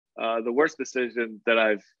The worst decision that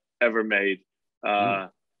I've ever made, Mm.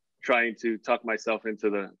 trying to tuck myself into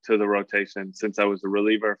the rotation since I was a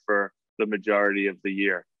reliever for the majority of the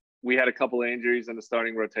year. We had a couple of injuries in the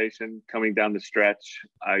starting rotation coming down the stretch.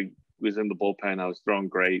 I was in the bullpen. I was throwing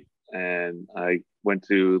great. And I went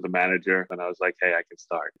to the manager and I was like, hey, I can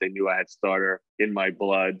start. They knew I had starter in my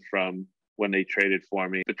blood from when they traded for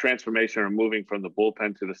me. The transformation of moving from the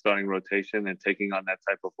bullpen to the starting rotation and taking on that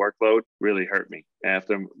type of workload really hurt me.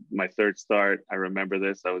 After my third start, I remember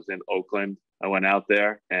this. I was in Oakland. I went out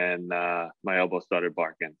there and my elbow started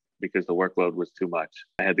barking because the workload was too much.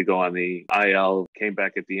 I had to go on the IL, came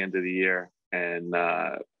back at the end of the year and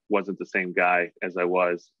wasn't the same guy as I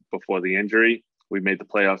was before the injury. We made the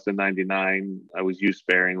playoffs in 99. I was used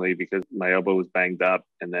sparingly because my elbow was banged up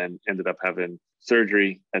and then ended up having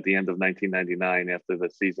surgery at the end of 1999 after the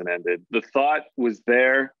season ended. The thought was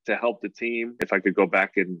there to help the team. If I could go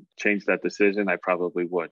back and change that decision, I probably would.